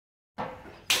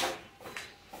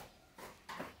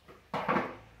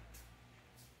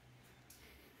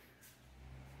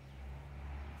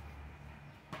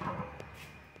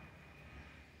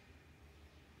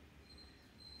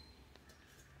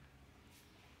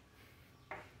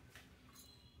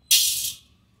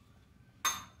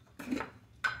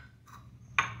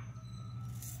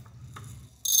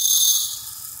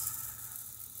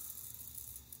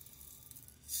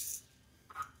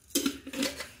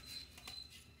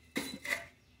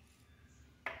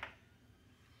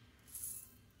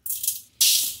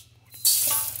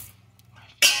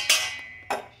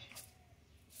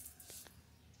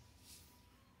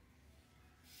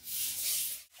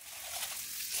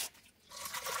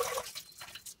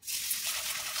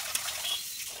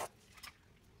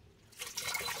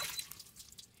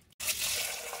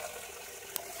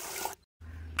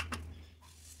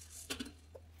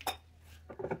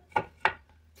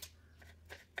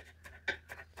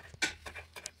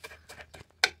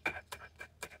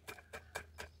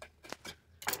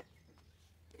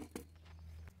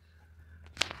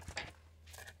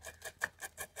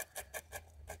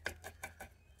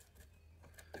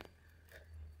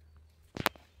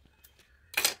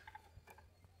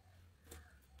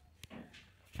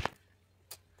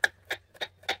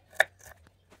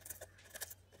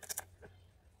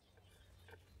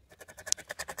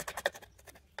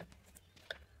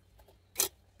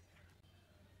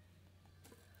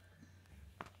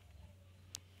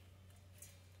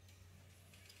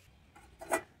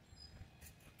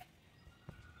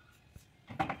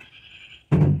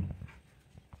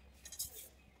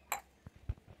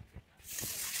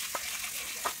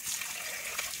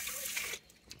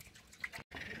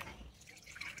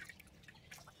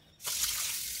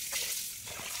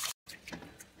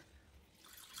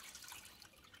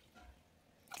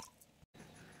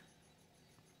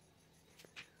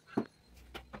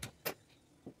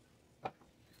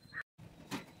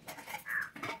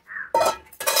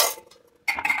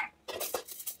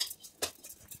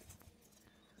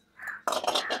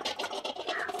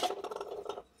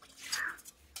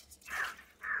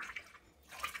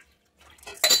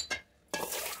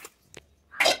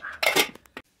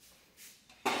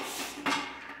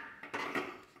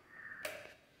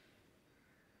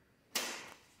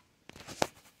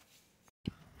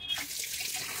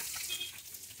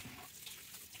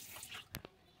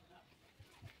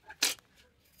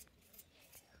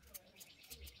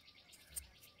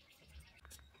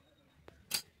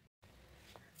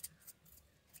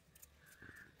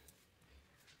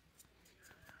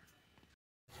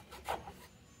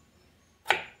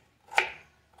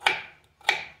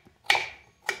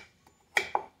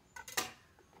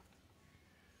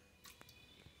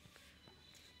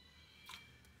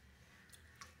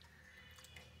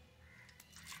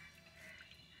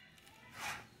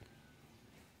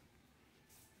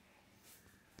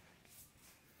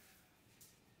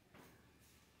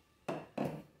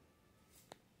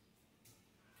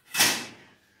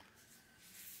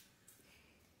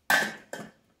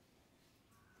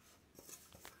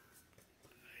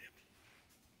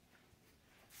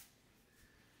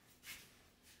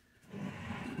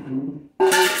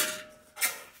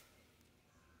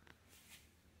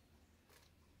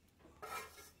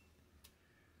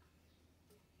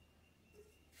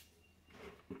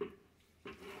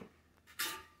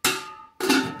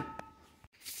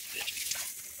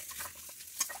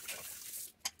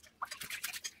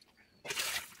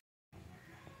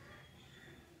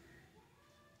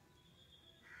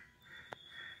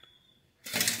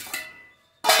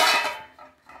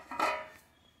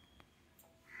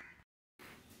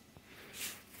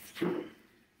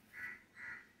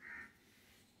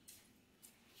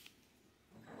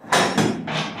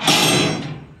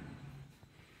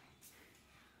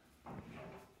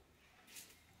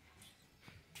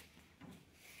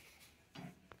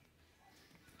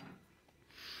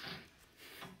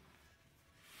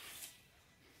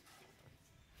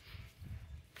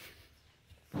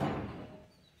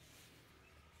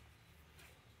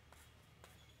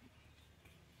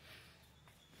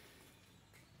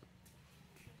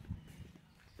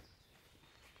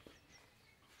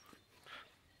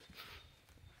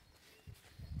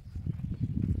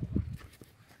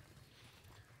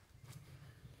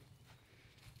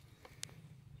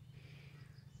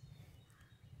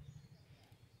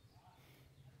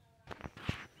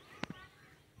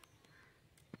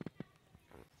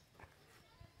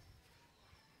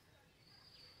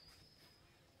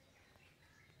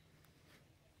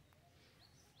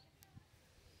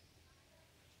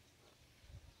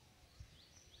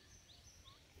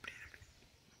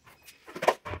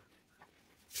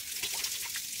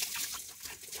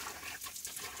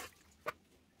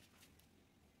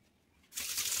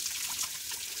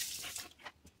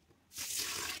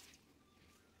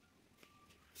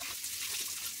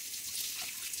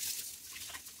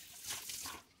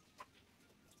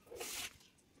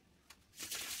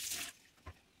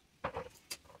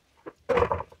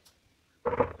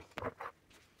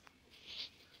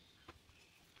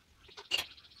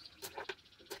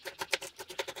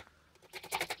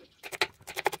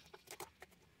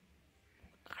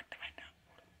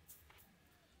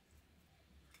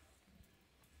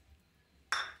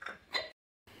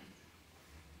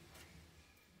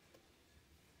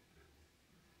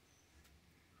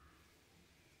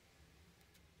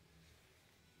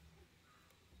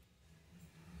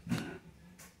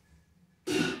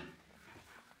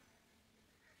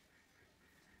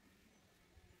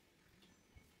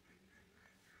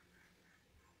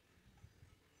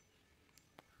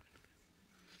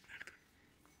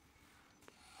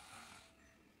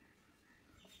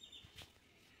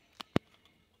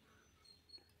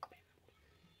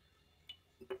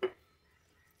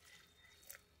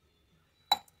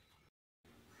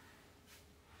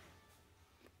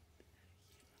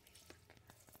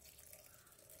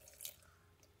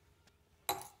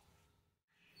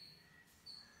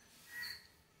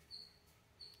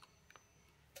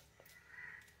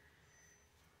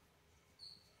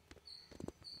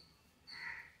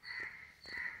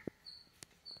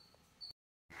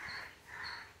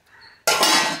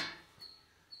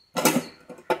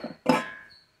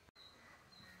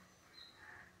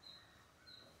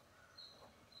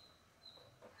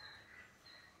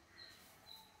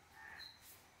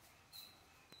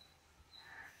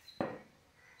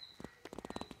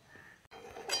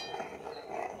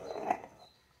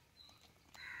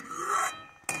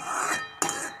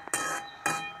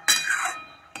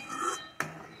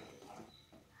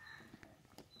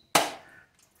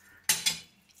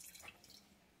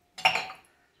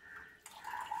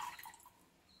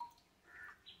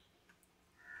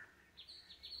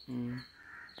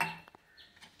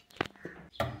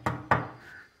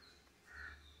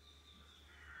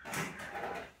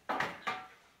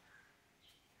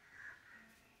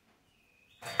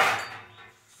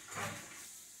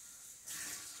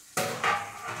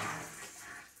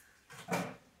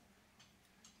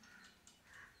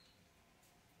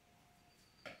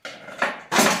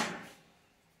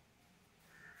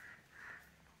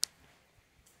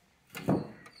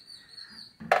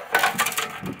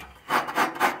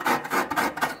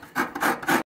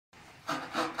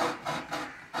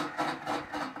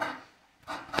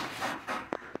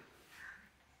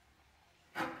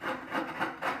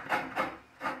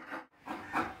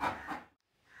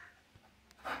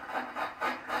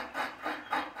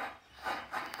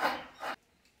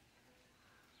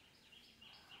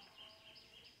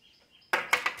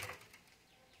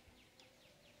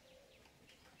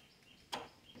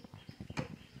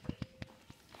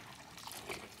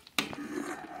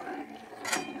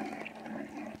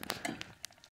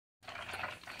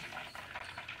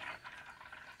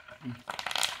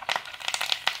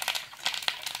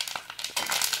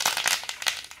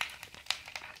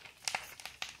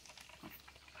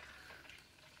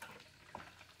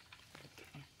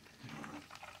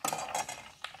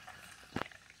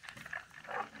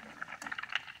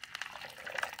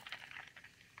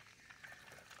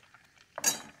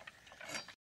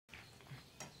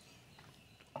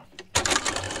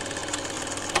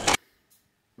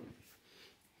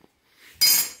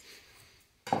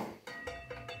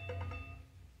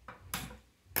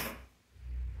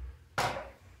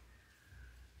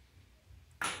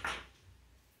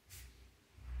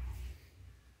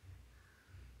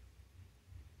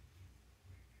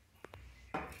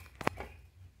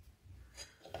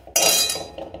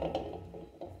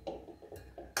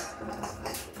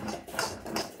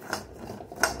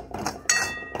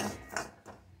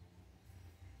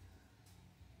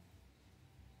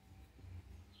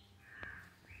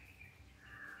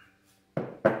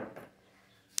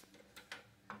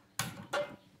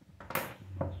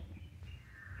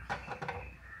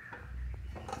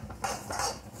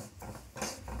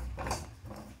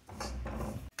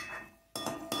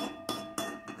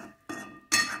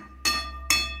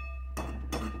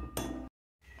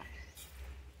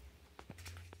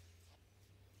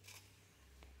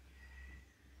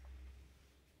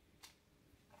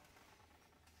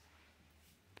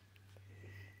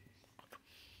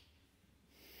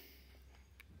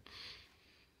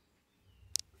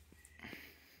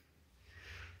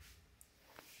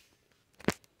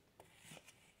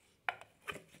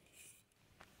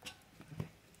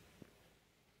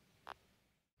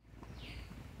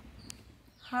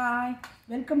Hi,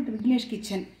 welcome to Vignesh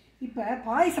kitchen. இப்போ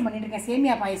பாயசம் பண்ணிட்டுருக்கேன்,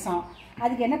 சேமியா பாயசம்.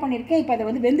 அதுக்கு என்ன பண்ணியிருக்கேன், இப்போ அதை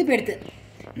வந்து வெந்து போயிடுது.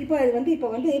 இப்போ அது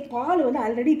பால் வந்து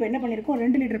ஆல்ரெடி இப்போ என்ன பண்ணியிருக்கோம்,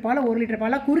 2 லிட்டர் பாலை 1 லிட்டர்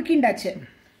பாலாக குறுக்கிண்டாச்சு.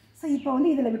 ஸோ இப்போ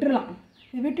வந்து இதில் விட்டுடலாம்.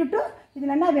 இது விட்டுட்டு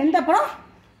இதில் என்ன வெந்தப்பறம்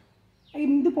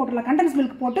இது போட்டுடலாம், கண்டன்ஸ்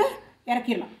மில்க் போட்டு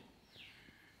இறக்கிடலாம்.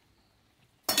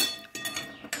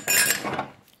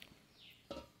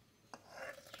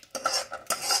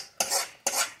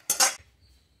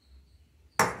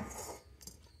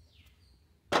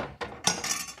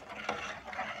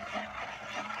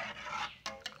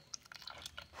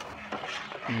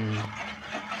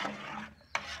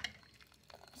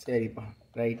 சரிப்பா,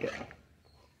 ரைட்டு.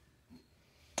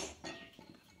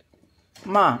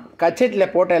 அம்மா,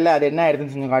 கச்சேட்டில் போட்டல, அது என்ன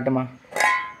ஆயிடுதுன்னு கொஞ்சம் காட்டுமா.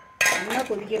 நல்லா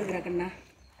கொதிக்கிறதுக்கண்ணா.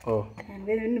 ஓ,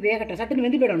 இன்னும் வேகட்டும், சட்டுன்னு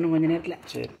வெந்து போயிடும் இன்னும் கொஞ்சம் நேரத்தில்.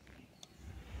 சரி,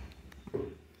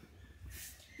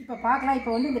 இப்போ பார்க்கலாம்.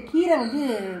 இப்போ வந்து இந்த கீரை வந்து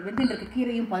வெந்துட்டுருக்கு,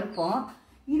 கீரையும் பருப்பும்.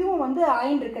 இதுவும் வந்து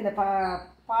ஆயின்னு இருக்குது இந்த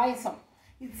பாயசம்.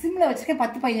 இது சிம்மில் வச்சுருக்கேன்,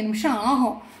 10-15 நிமிஷம்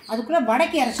ஆகும். அதுக்குள்ளே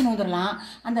வடக்கி அரைச்சின்னு வந்துடலாம்.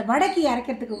 அந்த வடக்கி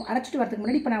அரைச்சிட்டு வரதுக்கு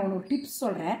முன்னாடி இப்போ நான் ஒரு டிப்ஸ்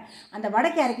சொல்கிறேன். அந்த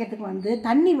வடக்கி அரைக்கிறதுக்கு வந்து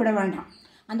தண்ணி விட வேண்டாம்.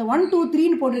 அந்த 1 2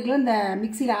 3ன்னு போட்டிருக்கல இந்த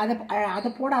மிக்சியில், அதை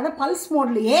போடாத பல்ஸ்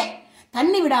மோட்லேயே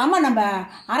தண்ணி விடாமல் நம்ம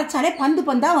அரைச்சாலே பந்து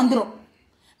பந்தாக வந்துடும்.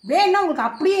 வேணுன்னா உங்களுக்கு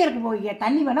அப்படியே இருக்கு போய்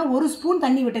தண்ணி வேணால் 1 ஸ்பூன்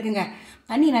தண்ணி விட்டுக்குங்க.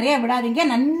 தண்ணி நிறையா விடாதீங்க,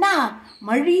 நல்லா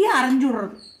மழியாக அரைஞ்சி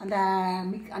விட்றது.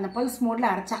 அந்த பல்ஸ்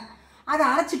மோடில் அரைச்சா அதை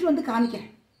அரைச்சிட்டு வந்து காமிக்கிறேன்,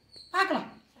 பார்க்கலாம்.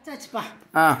 அரைச்சாச்சுப்பா.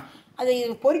 அது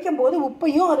பொரிக்கும் போது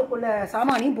உப்பையும் அதுக்குள்ள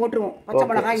சாமானியும் போட்டுருவோம். பச்சை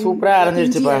மிளகாய், சூப்பராக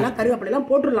அரைஞ்சிருச்சுப்பா, கருவேப்பிலாம்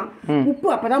போட்டுடலாம். உப்பு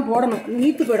அப்பதான் போடணும்,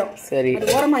 நீத்து போயிடும். சரி,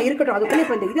 அது ஓரமா இருக்கட்டும். அதுக்குள்ள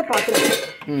இப்போ இந்த இதை பார்த்துருவோம்.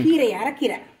 கீரை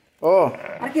அரைக்கீரை. ஓ,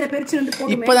 அரைக்கீரை பெருச்சு வந்து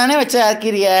போட்டு இப்போதானே வச்ச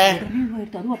அரைக்கீரையை.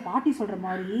 அதுவும் பாட்டி சொல்ற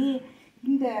மாதிரி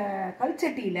இந்த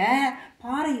கல்ச்சட்டியில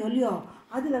பாறை ஒலியோ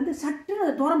அதுல வந்து சட்டுன்னு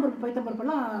அந்த தோரம்பருப்பு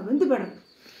பைத்தம்பருப்பெல்லாம் வெந்து போயிடும்.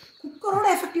 குக்கரோட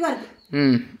எஃபெக்டிவா இருக்கு.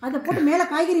 அதை போட்டு மேல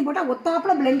காய்கறி போட்டா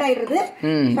ஒத்தாப்புல பிளெண்ட் ஆயிடுறது.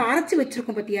 இப்ப அரைச்சு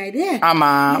வச்சிருக்கோம் பத்தியா, இது ஆமா,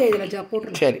 இதுல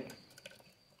போட்டுருங்க. சரி,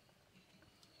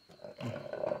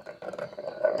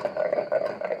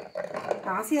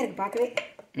 எனக்கு ஆசையாக இருக்குது பார்க்கவே.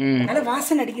 நல்லா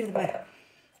வாசனை அடிக்கிறது பாரு.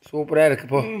 சூப்பராக இருக்கு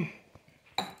போ.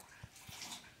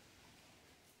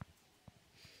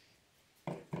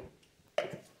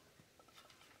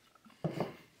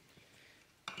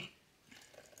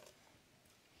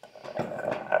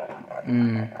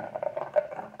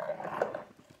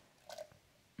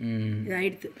 இது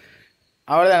ஆயிடுத்து.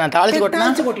 அவ்வளோதான். நான் தாளிச்சு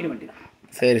கொட்டிட வேண்டியதான்.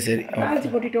 சரி சரி. தாளிச்சு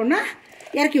கொட்டிட்டோன்னா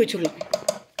இறக்கி வச்சுடலாம்.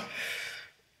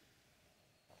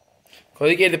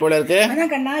 கொதிக்கிறது போல இருக்கு.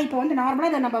 அதான் கண்ணா, இப்போ வந்து நார்மலாக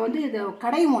இதை நம்ம வந்து இது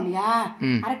கடையுவோம் இல்லையா,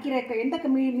 அரைக்கீரை எந்த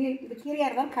இது கீரையாக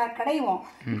இருந்தாலும் கடையுவோம்.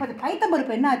 இப்போ அது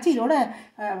பைத்தம்பருப்பு என்ன ஆச்சு, இதோட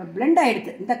பிளெண்ட்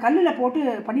ஆகிடுது. இந்த கல்லில் போட்டு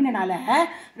பண்ணினனால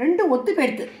ரெண்டும் ஒத்து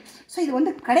போயிடுது. ஸோ இது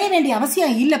வந்து கடைய வேண்டிய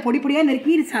அவசியம் இல்லை. பொடி பொடியாக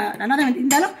நெருக்கி நல்லா தான்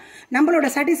இருந்தாலும் நம்மளோட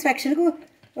சாட்டிஸ்ஃபேக்ஷனுக்கு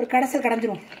ஒரு கடைசல்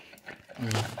கடைஞ்சிரும்.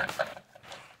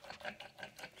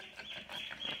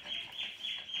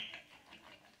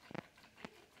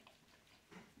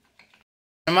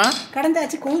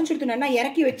 கடந்தாச்சு, கொதிச்சுடுத்துனா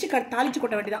இறக்கி வச்சு தாளிச்சு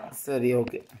கொட்ட வேண்டியதான். சரி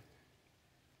ஓகே.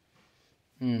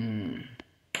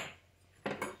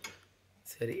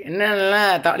 சரி,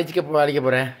 என்னென்னலாம் தாளிக்க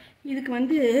போகிறேன்? இதுக்கு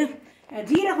வந்து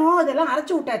ஜீரகம் இதெல்லாம்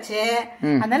அரைச்சி விட்டாச்சு.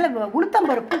 அதனால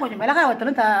உளுத்தம்பருப்பு கொஞ்சம் மிளகாய்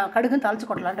வத்தலும் கடுகும் தாளிச்சு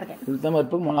கொட்டலான்னு இருக்கேன்.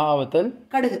 உளுத்தம்பருப்பு, மிளகாய் வத்தல்,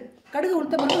 கடுகு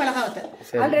உளுத்தம்பருப்பு, மிளகாய் வத்தல்.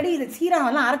 ஆல்ரெடி இது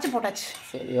சீரகம் எல்லாம் அரைச்சி போட்டாச்சு.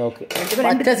 சரி ஓகே.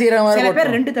 பச்சை சீரகம் சில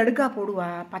பேர் 2 தடுக்கா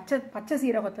போடுவா. பச்சை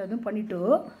சீரகத்தை இதுவும் பண்ணிட்டு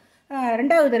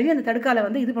 2வது தடவை அந்த தடுக்கால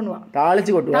வந்து இது பண்ணுவான்,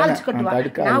 தாளிச்சு கொட்டுவா.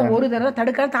 நான் ஒரு தடவை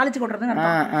தடுக்கால தாளிச்சு கொட்டுறதுன்னு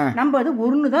நம்ம அது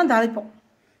ஒன்று தான் தாளிப்போம்.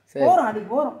 போறோம், அது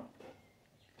போறோம்,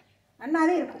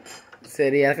 நன்னாவே இருக்கும்.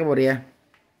 சரி, இறக்க போறியா?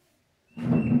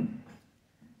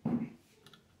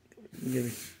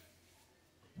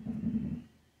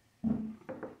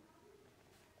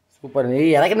 சூப்பர். நீ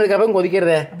இறக்கினதுக்கு அப்புறம்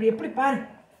கொதிக்கிறதே அப்படி எப்படி பாரு.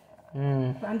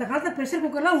 அந்த காலத்துல ப்ரெஷர்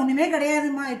குக்கர்லாம் ஒண்ணுமே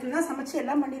கிடையாதுமா, இப்படிதான் சமைச்சு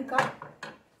எல்லாம் பண்ணிருக்கா.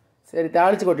 சரி,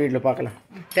 தாளிச்சு கொட்டிட்டு பார்க்கலாம்.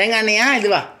 தேங்காய் எண்ணெயா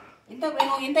இதுவா? எந்த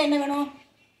வேணும், எந்த எண்ணெய் வேணும்?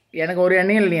 எனக்கு ஒரு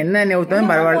எண்ணெய் இல்லை, என்ன எண்ணெய்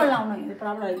ஊற்றாலும் பரவாயில்ல. இது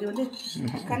ப்ராப்ளம். இது வந்து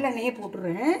கடலெண்ணெயே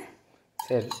போட்டுருவேன்.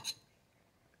 சரி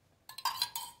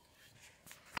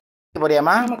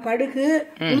போறியாம்மா? நம்ம கடுகு,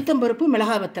 உளுத்தம்பருப்பு,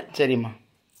 மிளகாய் வத்தல். சரிம்மா,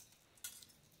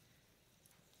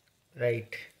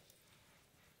 ரைட்.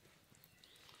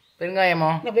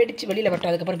 பெருங்காயமோ? வெடிச்சு வெளியில்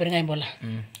வரட்டும், அதுக்கப்புறம் பெருங்காயம் போடலாம்.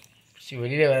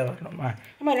 வெளியில் வேற வரணுமா?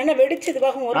 ஆமாம், என்ன வெடிச்சு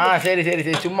இதுவாகும். சரி சரி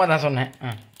சரி, சும்மா தான் சொன்னேன்.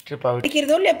 ட்ரிப்பாக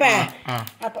வெடிக்கிறதோ இல்லை. இப்போ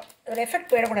அப்போ ஒரு எஃபெக்ட்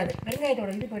போயிடக்கூடாது,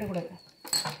 பெருங்காயத்தோட இது போயிடக்கூடாது.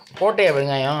 போட்டையா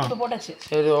பெருங்காயம்? இப்போ போட்டாச்சு.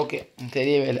 சரி ஓகே,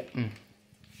 தெரியவே இல்லை.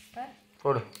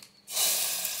 போடு.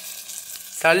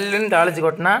 சல்லுன்னு தாளிச்சு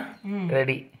கொட்டினா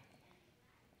ரெடி.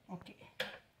 ஓகே,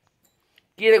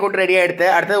 கீரை கொட்டு ரெடி ஆகிடுது.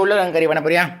 அடுத்தது உருளைக்கிழங்கு கறி பண்ண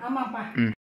போறியா? ஆமாப்பா,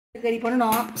 கறி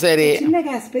பண்ணணும். சரி, சின்ன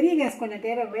கேஸ் பெரிய கேஸ் கொஞ்சம்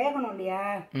தேவை, வேகணும் இல்லையா?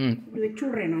 இப்படி வச்சு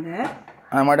விட்றேன் நான்.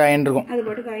 அது மட்டும் ஆயின் இருக்கும். அது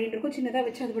பாட்டுக்கு ஆயின் இருக்கும். சின்னதாக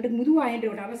வச்சு அது பாட்டுக்கு முதுவாக ஆயின்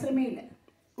இருக்கும், அவசரமே இல்லை.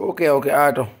 ஓகே ஓகே,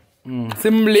 ஆகட்டும்.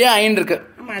 சிம்லேயே ஆயின் இருக்கு.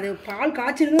 ஆமாம், அது பால்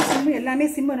காய்ச்சிருந்தும் சிம்மு எல்லாமே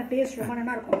சிம்மு டேஸ்ட் ரொம்ப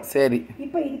நல்லா இருக்கும். சரி,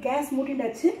 இப்போ இது கேஸ்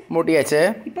மூட்டியாச்சு.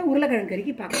 இப்போ உருளைக்கிழங்கு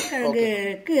கறிக்கு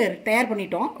கிழங்குக்கு தயார்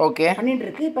பண்ணிட்டோம். ஓகே, பண்ணிட்டு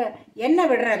இருக்கு. இப்போ எண்ணெய்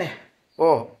விடுறாத. ஓ,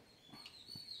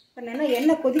 இப்போ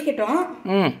எண்ணெய் கொதிக்கட்டும்.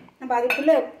 நம்ம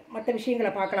அதுக்குள்ளே மற்ற விஷயங்களை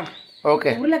பார்க்கலாம்.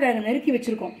 ஓகே. உருளைக்கிழங்கு நறுக்கி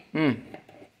வச்சுருக்கோம்.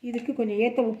 இதுக்கு கொஞ்சம்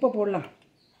ஏற்ற உப்பை போடலாம்.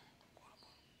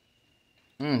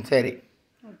 சரி.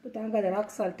 உப்பு தாங்காத,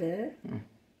 ராக் சால்ட்டு,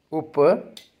 உப்பு.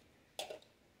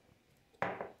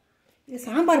 இது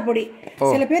சாம்பார் பொடி.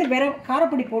 சில பேர் வேற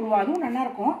காரப்பொடி போடுவாங்க, அதுவும் நல்லா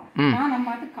இருக்கும். நம்ம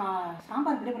வந்து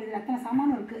சாம்பார் பொடி போடுறது அத்தனை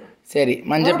சாமானும் இருக்கு. சரி,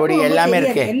 மஞ்சள் பொடி எல்லாமே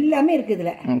இருக்கு. எல்லாமே இருக்கு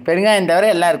இதுல. பெருங்காயம்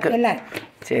தவிர எல்லாம் இருக்கு. எல்லாம்.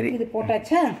 சரி, இது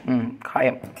போட்டாச்சா?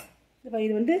 காயம்.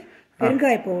 இது வந்து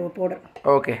பெருங்காய பவுடர்.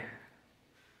 Okay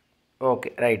okay,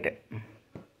 right.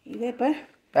 இதே இப்போ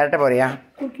பெரட்ட போறியா?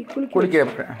 குளிக்கிற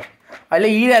போகிறேன்.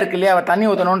 அதில் ஈரம் இருக்கு இல்லையா, தண்ணி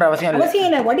ஊற்றணுன்ற அவசியம் இல்லை. அவசியம்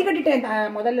இல்லை,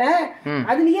 வடிகட்டிட்டேன் முதல்ல.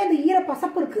 அதுலேயே அந்த ஈர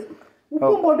பசப்பு இருக்கு,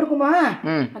 உப்பும் போட்டிருக்குமா,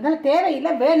 அதனால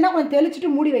தேவையில்லை. வேணா கொஞ்சம் தெளிச்சுட்டு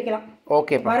மூடி வைக்கலாம்.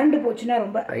 ஓகே, வறண்டு போச்சுன்னா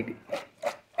ரொம்ப ரைட்டு.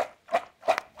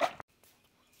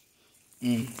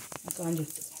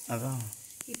 காஞ்சிடுச்சு. அதான்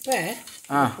இப்போ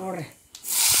போடுறேன்.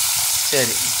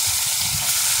 சரி,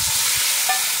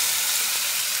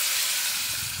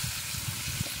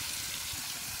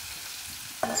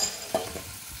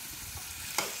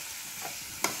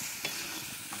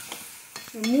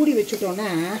 மூடி வச்சுட்டோன்னா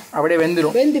அப்படியே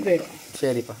வெந்து போயிடும்.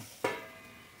 சரிப்பா,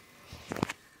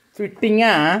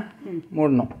 ஃபிட்டிங்காக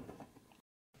மூடணும்.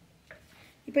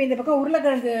 இப்போ இந்த பக்கம்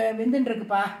உருளைக்கிழங்கு வெந்துட்டு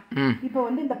இருக்குப்பா. இப்போ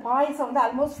வந்து இந்த பாயசம் வந்து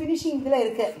ஆல்மோஸ்ட் ஃபினிஷிங் இதில்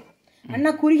இருக்கு,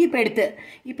 நல்லா குறுகி போயிடுத்து.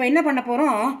 இப்போ என்ன பண்ண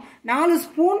போகிறோம், 4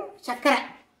 ஸ்பூன் சர்க்கரை,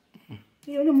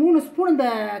 இது வந்து 3 ஸ்பூன் இந்த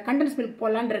கண்டன்ஸ் மில்க்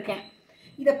போடலான்னு இருக்கேன்.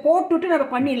 இதை போட்டுவிட்டு நம்ம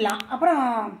பண்ணிடலாம். அப்புறம்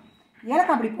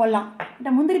ஏலக்காய் அப்படி போடலாம்.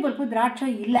 இந்த முந்திரி பருப்பு திராட்சை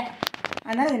இல்லை,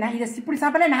 அதனால் இதை இப்படி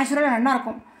சாப்பிடல நேச்சுரலாக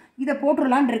நல்லாயிருக்கும். இதை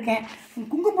போட்டுடலான்னு இருக்கேன்.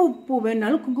 குங்குமப்பூ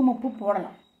வேணுனாலும் குங்குமப்பூ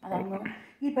போடலாம். அதான்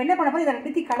இப்போ என்ன பண்ண போகிறோம், இதை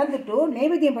ரெண்டுத்தையும் கலந்துட்டு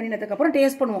நைவேத்தியம் பண்ணினதுக்கப்புறம்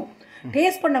டேஸ்ட் பண்ணுவோம்.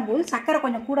 டேஸ்ட் பண்ணும்போது சர்க்கரை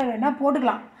கொஞ்சம் கூட வேணால்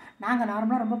போட்டுக்கலாம். நாங்கள்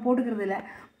நார்மலாக ரொம்ப போட்டுக்கிறது இல்லை.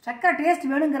 சர்க்கரை டேஸ்ட்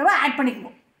வேணுங்கிறவ ஆட்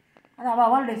பண்ணிக்குவோம். அது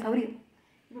அவளுடைய சௌரியம்.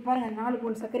 இப்போ பாருங்கள் 4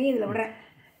 ஸ்பூன் சர்க்கரையும் இதில் விடுறேன்.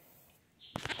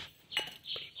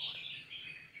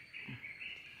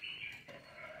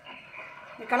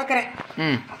 கலக்கிறேன்.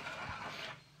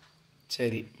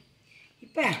 சரி.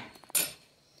 இப்போ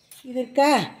இது இருக்கா,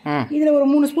 இதில் ஒரு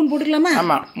 3 ஸ்பூன் போட்டுக்கலாமா?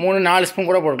 ஆமாம், 3-4 ஸ்பூன்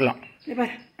கூட போட்டுக்கலாம். இப்போ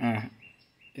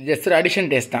ஜஸ்ட் ஒரு அடிஷன்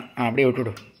டேஸ்ட் தான். அப்படியே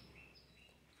விட்டுவிடு.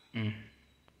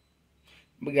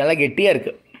 இப்போ நல்லா கெட்டியாக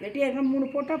இருக்குது. கெட்டியாக இருக்கா? 3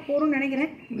 போட்டால் போகிறோம்னு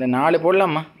நினைக்கிறேன். இந்த 4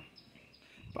 போடலாமா?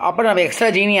 அப்புறம் நம்ம எக்ஸ்ட்ரா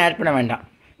ஜீனி ஆட் பண்ண வேண்டாம்.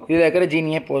 இதில் இருக்கிற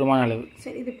ஜீனியே போதுமான அளவு.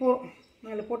 சரி, இது போதும்.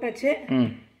 4 போட்டாச்சு.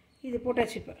 இது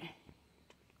போட்டாச்சு. இப்போ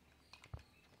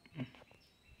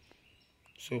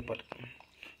சூப்பர்.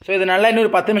 ஸோ இது நல்லா இன்னொரு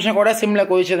 10 நிமிஷம் கூட சிம்மில்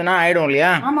கொதிச்சதுன்னா ஆகிடும்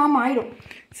இல்லையா? ஆமாம் ஆகிடும்.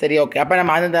 சரி, ஓகே. அப்போ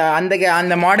நம்ம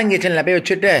அந்த மாடர்ன் கிச்சனில் போய்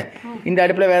வச்சுட்டு இந்த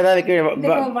அடுப்பில் வேறு ஏதாவது வைக்க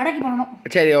வடக்கு பண்ணணும்.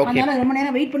 சரி, ஓகே. ரொம்ப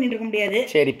நேரம் வெயிட் பண்ணிட்டு இருக்க முடியாது.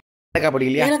 சரி, ஏலக்காய் பொடி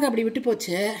இல்லையா? ஏலக்காய் அப்படி விட்டு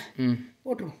போச்சு.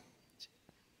 போட்டுருவோம்.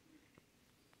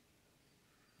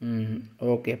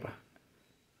 ஓகேப்பா.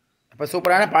 அப்போ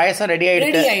சூப்பரான பாயசம் ரெடி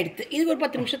ஆகிடுது. இது ஒரு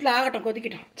 10 நிமிஷத்தில் ஆகட்டும்,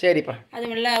 கொதிக்கட்டும். சரிப்பா.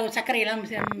 அது நல்லா ஒரு சர்க்கரையெல்லாம்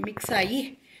மிக்ஸ் ஆகி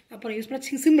அப்புறம் யூஸ்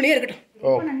பண்ண சிம்லேயே இருக்கட்டும்.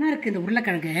 ரொம்ப நல்லா இருக்குது இந்த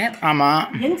உருளைக்கிழங்கு. ஆமாம்,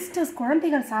 யங்ஸ்டர்ஸ்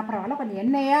குழந்தைகள் சாப்பிட்றவால கொஞ்சம்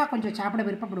எண்ணெயாக கொஞ்சம் சாப்பிட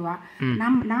விருப்பப்படுவா.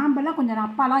 நாமெல்லாம் கொஞ்சம்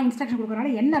அப்பாலாம் இன்ஸ்ட்ரக்ஷன்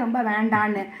கொடுக்குறனால எண்ணெய் ரொம்ப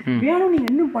வேண்டான்னு. வேணும்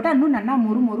நீங்கள் இன்னும் போட்டால் இன்னும் நல்லா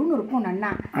மொறுன்னு இருக்கும். நல்லா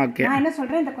நான் என்ன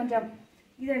சொல்கிறேன், இந்த கொஞ்சம்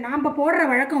இதில் நாம் போடுற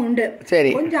வழக்கம் உண்டு.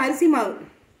 சரி, கொஞ்சம் அரிசி மாவு.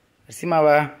 அரிசி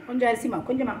மாவா? கொஞ்சம் அரிசி மாவு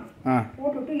கொஞ்சமாக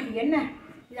போட்டுவிட்டு இது எண்ணெய்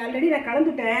இது ஆல்ரெடி நான்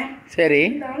கலந்துட்டேன். சரி,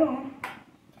 இருந்தாலும்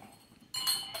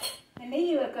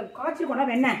நெய் காய்ச்சி கொண்டா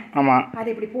வெண்ணெய். ஆமாம், அதை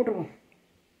இப்படி போட்டுருவோம்.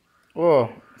 ஓ,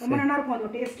 ரொம்ப நல்லா இருக்கும். அது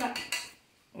டேஸ்ட்டாக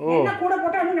என்ன கூட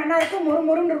போட்டால் இன்னும் நல்லா இருக்கும்.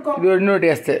 மொறுன்னு இருக்கும். இது இன்னொரு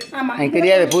டேஸ்ட்டு. ஆமாம், எனக்கு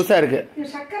தெரியாது, புதுசாக இருக்குது. இது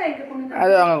சர்க்கரை இங்கே கொண்டு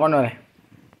அது அவங்க கொண்டு வரேன்.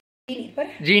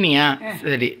 ஜீனியா?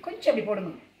 சரி, கொஞ்சம் அப்படி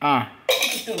போடணும்.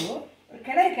 ஒரு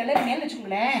கிளறி மேலே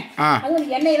வச்சுக்கோங்களேன். அது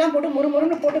வந்து எண்ணெயெல்லாம் போட்டு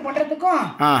மொறுன்னு போட்டு பண்ணுறதுக்கும்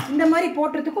இந்த மாதிரி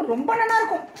போட்டுறதுக்கும் ரொம்ப நல்லா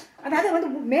இருக்கும். அதாவது வந்து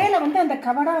மேலே வந்து அந்த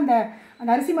கவடா அந்த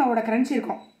அரிசி மாவோட கிரன்ச்சி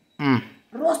இருக்கும்.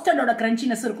 ரோஸ்டடோட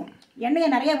கிரன்ச்சினஸ் இருக்கும். எண்ணெயை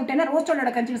நிறைய விட்டேன்னா ரோஸ்டடோட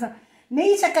கிரன்ச்சினஸ்.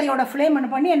 நெய் சர்க்கரையோட ஃப்ளேம்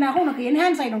பண்ணி என்ன ஆகும், உனக்கு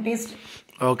என்ஹான்ஸ் ஆகிடும் டேஸ்ட்.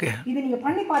 ஓகே, இது நீங்கள்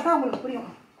பண்ணி பார்த்தா உங்களுக்கு புரியும்.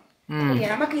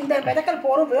 நமக்கு இந்த விதக்கல்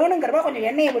போகிறோம் வேணுங்கிறவா கொஞ்சம்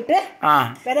எண்ணெயை விட்டு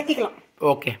விதக்கிக்கலாம்.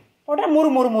 ஓகே, போட்டால்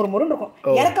மொறுன்னு இருக்கும்.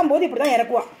 இறக்கும் போது இப்படி தான்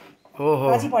இறக்குவா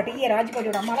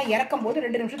ராஜிபாட்டியோட அம்மாலாம் இறக்கும் போது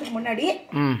 2 நிமிஷத்துக்கு முன்னாடி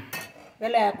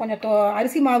கொஞ்சம்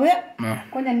அரிசி மாவு,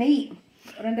 கொஞ்சம் நெய்,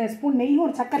 2 ஸ்பூன் நெய்யும்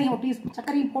ஒரு சர்க்கரையும் ஒரு டீஸ்பூன்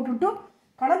சர்க்கரையும் போட்டுவிட்டு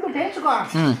கலந்து தேய்ச்சிக்கோ.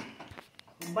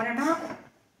 ரொம்ப நல்லா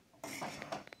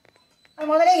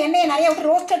முதல்ல எண்ணெயை நிறைய விட்டு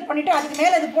ரோஸ்டட் பண்ணிட்டு அதுக்கு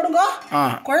மேலே அது போடுங்க.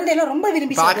 குழந்தையெல்லாம் ரொம்ப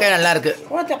விரும்பி பார்க்க நல்லா இருக்கு.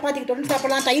 சப்பாத்திக்கு தொட்டு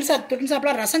சாப்பிடலாம், தயிர் சாதத்துக்கு தொட்டு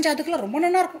சாப்பிடலாம், ரசம் சாதத்துக்குலாம் ரொம்ப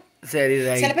நல்லா இருக்கும். சரி,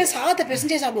 சில பேர் சாதத்தை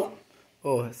பிசைஞ்சே சாப்பிடுவோம்.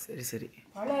 ஓ, சரி சரி,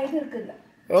 பல இது இருக்குல்ல.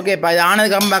 ஓகேப்பா, இது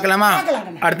ஆனதுக்கு அப்புறம் பார்க்கலாமா?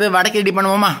 அடுத்து வடக்கு ரெடி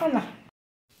பண்ணுவோமா?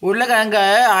 உருளைக்கிழங்கு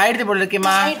ஆயிரத்தி போட்டு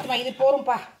இருக்கேம்மா. இது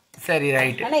போரும்பா. சரி,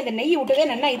 ரைட். ஆனால் இந்த நெய் விட்டதே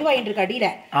நல்லா இதுவாகிட்டு இருக்கு அடியில்.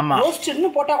 ஆமாம், ரோஸ்ட்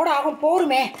இன்னும் போட்டால் கூட ஆகும்.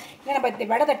 போருமே ஏன்னா நம்ம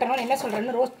வடை தட்டணும். என்ன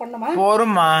சொல்கிறேன்னு ரோஸ்ட் பண்ணுமா?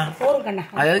 போரும்மா, போரும் கண்ணா.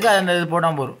 அது எதுக்கு அந்த இது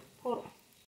போட்டால் போரும்.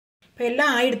 இப்போ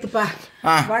எல்லாம் ஆயிடுத்துப்பா.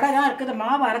 வடை தான் இருக்குது,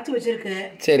 மாவு அரைச்சி வச்சிருக்கு.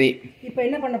 சரி, இப்போ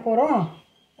என்ன பண்ண போகிறோம்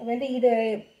வந்து இது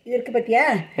இருக்கு பற்றியா?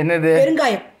 என்னது?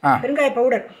 பெருங்காய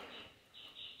பவுடர்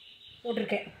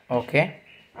போட்டிருக்கேன். ஓகே,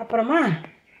 அப்புறமா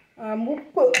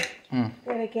உப்பு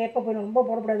கேப்ப போய் ரொம்ப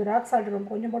போடக்கூடாது. ராக் சால்ட் ரொம்ப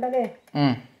கொஞ்சம் போட்டாலே.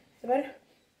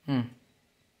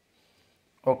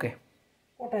 ஓகே,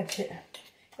 போட்டாச்சு.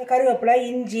 கருவேப்பிலை,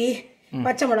 இஞ்சி,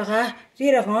 பச்சை மிளகா,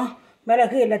 சீரகம்,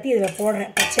 மிளகு எல்லாத்தையும் இதில்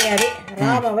போடுறேன். பச்சையாவே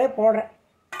ராவாவே போடுறேன்.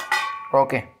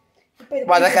 ஓகே, இப்போ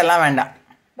வதக்கலாம் வேண்டாம்.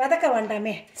 வதக்க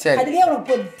வேண்டாமே, அதுலேயே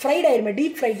உனக்கு ஃப்ரைட் ஆயிருமே,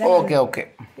 டீப் ஃப்ரைட் தான். Okay okay.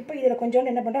 இப்போ இதில்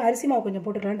கொஞ்சோண்டு என்ன பண்ணுறேன், அரிசி மாவு கொஞ்சம்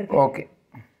போட்டுக்கலான்னு இருக்கேன். ஓகே,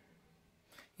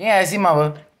 ஏன் அரிசி மாவு?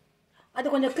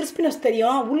 அது கொஞ்சம் கிறிஸ்பினஸ்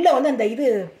தெரியும். உள்ளே வந்து அந்த இது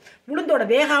உளுந்தோட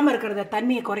வேகாமல் இருக்கிறத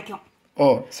தண்ணியை குறைக்கும். ஓ,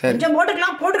 சரி. கொஞ்சம்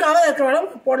போட்டுக்கலாம், போட்டுக்காக இருக்கிற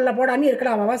போடாமல்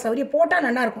இருக்கலாம். அவா சௌரியம் போட்டால்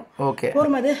நல்லா இருக்கும். ஓகே,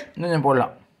 போரும் அது இன்னும்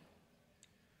போடலாம்.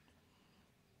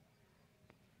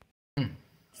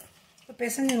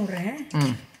 பிசைஞ்சு விடுறேன்.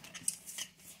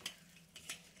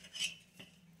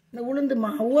 இந்த உளுந்து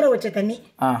ஊற வச்ச தண்ணி.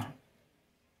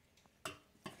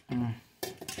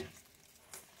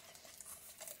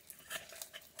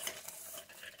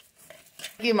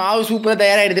 மாவு சூப்பராக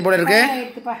தயாராகிடுது போல இருக்கு.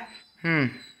 எடுத்துப்பா.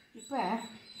 இப்போ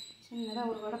சின்னதாக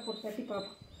ஒரு வடை போட்டு தட்டி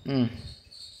பார்ப்போம்.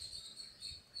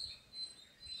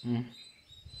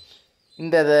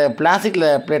 இந்த பிளாஸ்டிக்கில்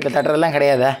பிளேட்டில் தட்டுறதெல்லாம்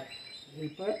கிடையாதா?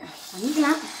 இப்போ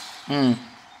பண்ணிக்கலாம்.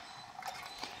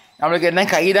 நம்மளுக்கு என்ன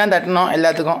கை தான் தட்டணும்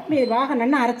எல்லாத்துக்கும். இது வாக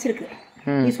நல்லா அரைச்சிருக்கு,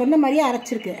 நீ சொன்ன மாதிரியே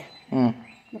அரைச்சிருக்கு.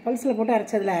 இந்த பல்ஸில் போட்டு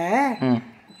அரைச்சதுல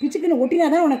பிச்சுக்குன்னு ஒட்டினா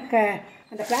தான் உனக்கு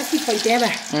அந்த பிளாஸ்டிக் பை தேவை.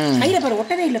 கையில் பாரு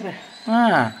ஒட்டவே இல்லை பாரு.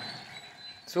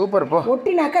 சூப்பர் போ.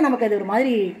 ஒட்டினாக்கா நமக்கு அது ஒரு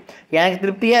மாதிரி எனக்கு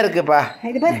திருப்தியாக இருக்குப்பா.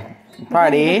 இது பாரு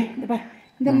பாடி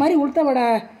இந்த மாதிரி உளுத்த வடை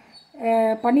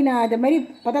பண்ணி நான் இந்த மாதிரி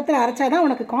பதத்தில் அரைச்சாதான்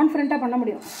உனக்கு கான்ஃபிடென்ட்டாக பண்ண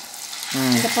முடியும்.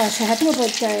 இந்த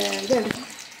இது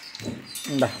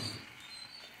இந்தா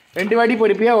 2 வாட்டி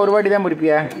பொரிப்பியா, ஒரு வாட்டி தான்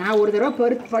பொரிப்பியா? நான் ஒரு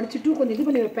தடவை படிச்சுட்டு கொஞ்சம் இது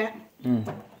பண்ணி வைப்பேன்.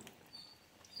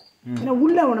 ஏன்னா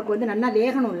உள்ள உனக்கு வந்து நல்லா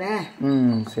வேகணும்ல.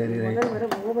 சரி. வர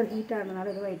ஓவர் ஹீட்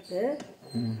ஆனதுனால இதுவாயிடுச்சு.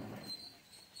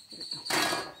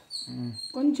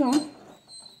 கொஞ்சம்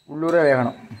உள்ளூர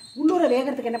வேகணும். உள்ளூர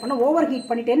வேகிறதுக்கு என்ன பண்ண, ஓவர் ஹீட்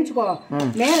பண்ணிட்டேன்னு வச்சுக்கோ,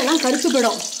 மேலெல்லாம் கருத்து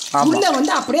போயிடும். உள்ள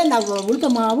வந்து அப்படியே அந்த உளுத்த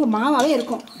மாவாவே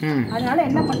இருக்கும். அதனால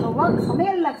என்ன பண்ணுவோம்,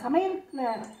 சமையல்ல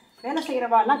வேலை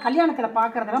செய்யறவாலாம் கல்யாணத்துல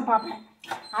பாக்குறதெல்லாம் பார்ப்பேன்,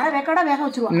 அரை வேக்காடா வேக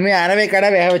வச்சிருவான். இனிமே அரை வேக்காடா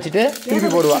வேக வச்சுட்டு திருப்பி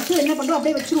போடுவா. என்ன பண்ணுவோம்,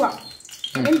 அப்படியே வச்சிருவான்.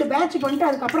 2 பேட்ச் பண்ணிட்டு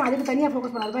அதுக்கப்புறம் அதுக்கு தனியா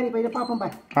ஃபோக்கஸ் பண்ண. அது மாதிரி இப்போ இதை பார்ப்போம்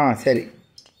பாரு. சரி.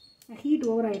 Heat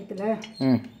over ஆயிடுதுல.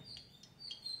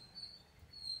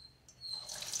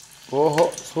 ஓஹோ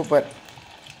சூப்பர்.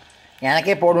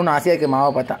 எனக்கே போடணும்னு ஆசையாக இருக்குது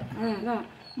மாவை பார்த்தா.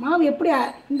 மாவு எப்படி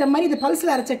இந்த மாதிரி இந்த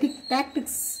பல்ஸில் அரைச்ச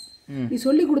டாக்டிக்ஸ் நீ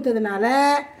சொல்லி கொடுத்ததுனால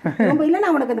ரொம்ப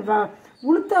இல்லைன்னா உனக்கு அந்த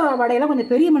உளுத்த வடையெல்லாம்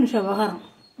கொஞ்சம் பெரிய மனுஷ விவகாரம்,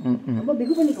 ரொம்ப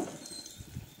பிகு பண்ணிக்கும்.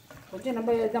 கொஞ்சம்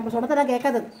நம்ம சொன்னதெல்லாம்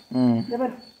கேட்காதது. இந்த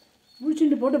பாரு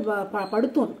முழிச்சுட்டு போட்டு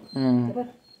படுத்தும் அது. இந்த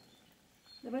பாரு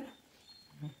இந்த பாரு.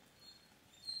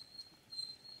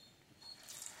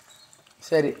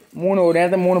 சரி 3 ஒரு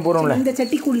நேரத்தை 3 போடுறோம்ல. இந்த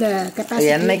சட்டிக்குள்ள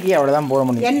கெப்பாசிட்டி எண்ணெய்க்கு அவ்வளோதான் போட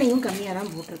முடியும். எண்ணெயும் கம்மியாக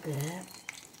தான் போட்டிருக்கு.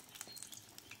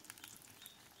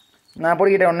 நான்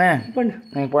பொடிக்கிட்டேன் ஒன்று பண்ணு.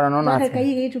 நீங்கள் போடணும்னு கை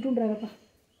சுட்டுன்றாங்கப்பா.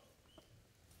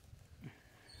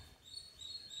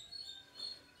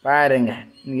 பாருங்க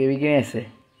இங்கே விக்னேஷ்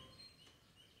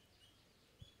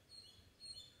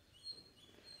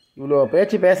இவ்வளோ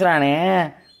பேச்சு பேசுகிறானே,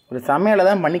 ஒரு சமையலை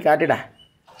தான் பண்ணி காட்டுடா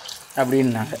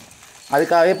அப்படின்னாங்க.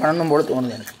 அதுக்காகவே பண்ணணும் போல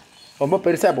தோணுது எனக்கு. ரொம்ப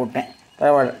பெருசாக போட்டேன்,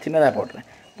 பரவாயில்ல சின்னதாக போட்டுறேன்.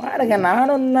 பாருங்க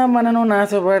நானும் தான் பண்ணணும்னு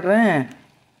ஆசைப்படுறேன்.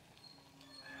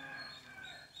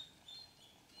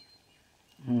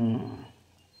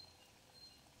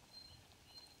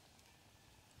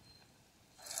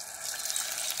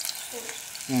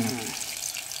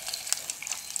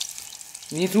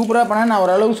 நீ சூப்பராக பண்ண, நான்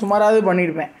ஓரளவுக்கு சுமாராகவே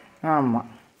பண்ணியிருப்பேன். ஆமாம்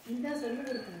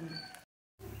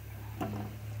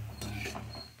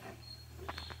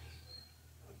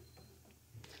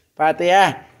பார்த்தியா,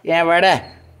 என் வடை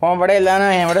உன் வடை இல்லைன்னா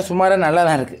என் வடை சுமாராக நல்லா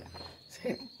தான் இருக்குது.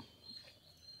 சரி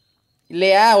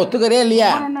இல்லையா, ஒத்துக்கிறே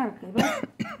இல்லையா?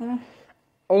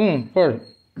 போடு.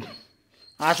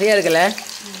 ஆசையாக இருக்குல்ல.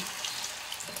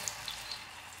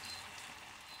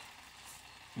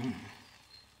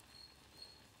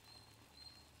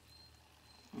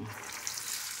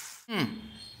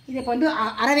 இதை இப்போ வந்து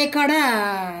அரைவேக்காட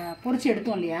பொரிச்சு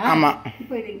எடுத்தோம் இல்லையா? ஆமாம்.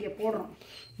 இப்போ இதை இங்கே போடுறோம்.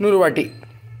 100 வாட்டி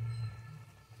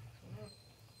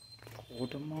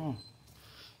போட்டோமா?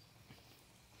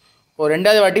 ஒரு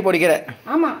 2வது வாட்டி பொரிக்கிற.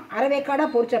 ஆமாம், அரைவேக்காடாக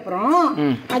பொரிச்ச அப்புறம்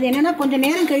அது என்னன்னா கொஞ்சம்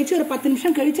நேரம் கழிச்சு ஒரு 10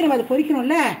 நிமிஷம் கழிச்சு நம்ம அதை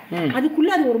பொரிக்கணும்ல,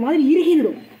 அதுக்குள்ளே அது ஒரு மாதிரி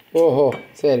இறுகிடும். ஓஹோ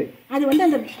சரி. அது வந்து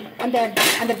அந்த அந்த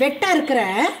அந்த வெட்டா இருக்கிற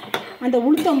அந்த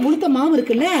உளுத்த மாவு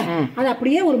இருக்குல்ல, அது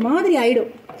அப்படியே ஒரு மாதிரி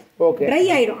ஆயிடும். ஓகே. ட்ரை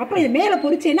ஆயிடும். அப்புறம் இது மேலே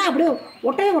பொரிச்சேன்னா அப்படியே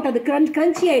ஒட்டவே ஒட்டாது,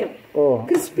 கிரன்ச்சி ஆயிடும்.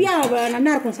 கிறிஸ்பியா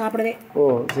நல்லா இருக்கும் சாப்பிடவே. ஓ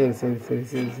சரி சரி சரி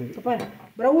சரி சரி. இப்போ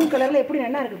ப்ரௌன் கலர்ல எப்படி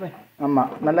நல்லா இருக்கு பாரு. ஆமாம்,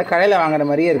 நல்லா கடையில் வாங்குற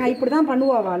மாதிரியே இருக்கு. இப்படி தான்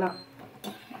பண்ணுவாவாலாம்.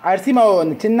 அரிசி மாவு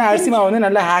வந்து சின்ன அரிசி மாவு வந்து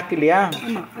நல்லா ஹேக் இல்லையா?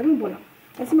 ஆமாம், அதுவும் போகலாம்.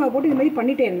 அரிசி மாவு போட்டு இந்த மாதிரி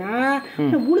பண்ணிட்டேன்னா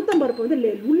உளுத்தம் பருப்பு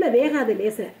வந்து உள்ள வேகாது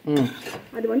லேச.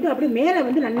 அது வந்து அப்படியே மேலே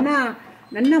வந்து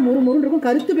நல்லா முறுமுறுன்னு இருக்கும்,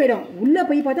 கருத்து போயிடும். உள்ளே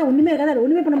போய் பார்த்தா ஒன்றுமே இருக்காது, அது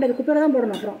ஒன்றுமே பண்ண முடியாது, குப்பையில தான்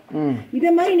போடணும். அப்புறம்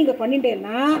இதே மாதிரி நீங்கள்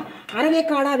பண்ணிட்டேன்னா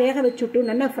அரைவேக்காடாக வேக வச்சுட்டு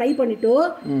நல்லா ஃப்ரை பண்ணிட்டு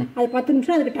அது 10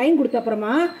 நிமிஷம் அதுக்கு டைம் கொடுத்த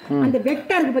அப்புறமா அந்த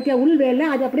வெட்டா இருக்கு பார்த்தியா உள் வேலை,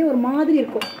 அது அப்படியே ஒரு மாதிரி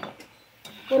இருக்கும்,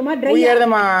 ஒரு மாதிரி ட்ரை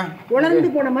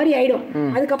உலர்ந்து போன மாதிரி ஆயிடும்.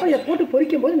 அதுக்கப்புறம் இதை போட்டு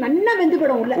பொரிக்கும் போது நல்லா வெந்து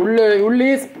போயிடும். உள்ளே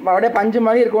அப்படியே பஞ்சு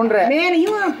மாதிரி இருக்கும்ன்ற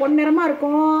மேலையும் பொன்னிறமா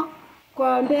இருக்கும்,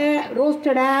 வந்து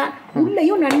ரோஸ்டடா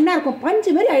உள்ளேயும் நல்லா இருக்கும்,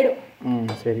 பஞ்சு மாதிரி ஆயிடும்.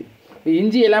 சரி.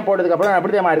 இஞ்சி எல்லாம் போட்டதுக்கு அப்புறம்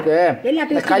அப்படிதான் இருக்கு.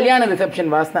 கல்யாண ரிசப்ஷன்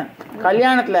வாசனை,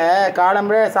 கல்யாணத்துல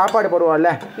காலம்புற சாப்பாடு போடுவோம்ல,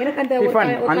 எனக்கு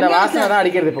அந்த வாசனை தான்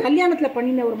அடிக்கிறது. கல்யாணத்துல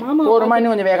பண்ணின ஒரு மாமா போருமா,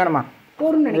 இன்னும் கொஞ்சம் வேகணுமா?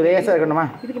 லேசா இருக்கணுமா?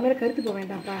 இதுக்கு மேல கருத்து போக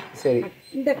வேண்டாம்ப்பா. சரி.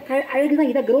 இந்த அழகுதான்,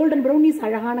 இதை கோல்டன் ப்ரௌனிஸ்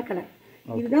அழகான கலர்,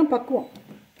 இதுதான் பக்குவம்.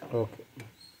 ஓகே.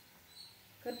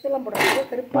 கருத்தெல்லாம் போடாது,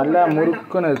 கருப்பு நல்லா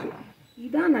முறுக்குன்னு இருக்கு.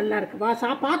 இதான் நல்லா இருக்கு.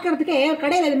 பாக்குறதுக்கே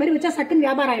கடையில் இது மாதிரி வச்சா சட்டுன்னு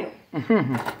வியாபாரம்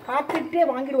ஆயிடும், பார்த்துட்டே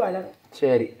வாங்கிடுவாள்.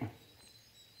 சரி.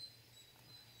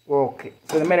 ஓகே.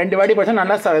 ஸோ இந்த மாதிரி 2 வாட்டி பச்சா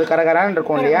நல்லா கரகரான்னு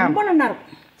இருக்கும் இல்லையா? ரொம்ப நல்லா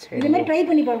இருக்கும். இந்த மாதிரி ட்ரை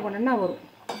பண்ணி பாருங்க, நல்லா வரும்.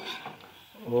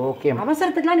 ஓகே.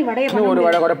 அவசரத்துக்குலாம் நீ வடையை பண்ண ஒரு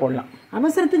வடை கூட போடலாம்.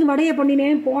 அவசரத்துக்கு வடையை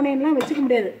பண்ணினேன் போனேன்லாம் வச்சுக்க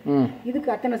முடியாது. இதுக்கு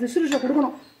அத்தனை சிசுருஷை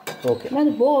கொடுக்கணும். ஓகே.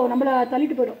 அது நம்மள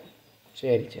தள்ளிட்டு போயிடும்.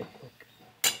 சரி சரி.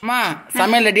 அம்மா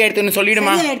சமையல் ரெடி ஆயிடுத்துன்னு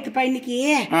சொல்லிடுமா? எடுத்துப்பா. இன்னைக்கு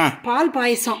பால்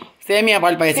பாயசம், சேமியா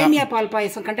பால் பாயசம். சேமியா பால்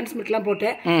பாயசம் கண்டென்ஸ் மில்க்லாம் போட்டு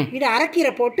இது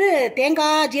அரைக்கீரை போட்டு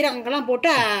தேங்காய் ஜீரகங்கள்லாம்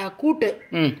போட்டு கூட்டு.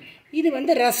 இது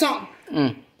வந்து ரசம்,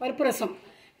 பருப்பு ரசம்.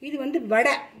 இது வந்து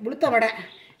வடை, உளுத்த வடை.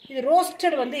 இது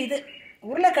ரோஸ்டட் வந்து இது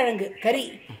உருளைக்கிழங்கு கறி.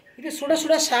 இது சுட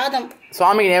சுட சாதம்.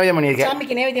 சுவாமிக்கு நைவேத்தியம் பண்ணியிருக்கேன்.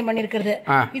 சாமிக்கு நைவேத்தியம் பண்ணியிருக்கிறது.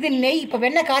 இது நெய். இப்போ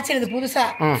வெண்ணெய் காய்ச்சது புதுசா,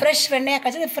 ஃப்ரெஷ் வெண்ணெய்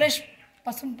காய்ச்சது, ஃப்ரெஷ்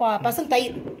பசும்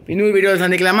தயிர். இன்னொரு வீடியோ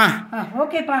சந்திக்கலாமா?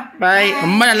 ஓகேப்பா. பாய்.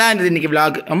 ரொம்ப நல்லா இருந்தது இன்னைக்கு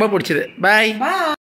vlog. ரொம்ப பிடிச்சது. பாய்.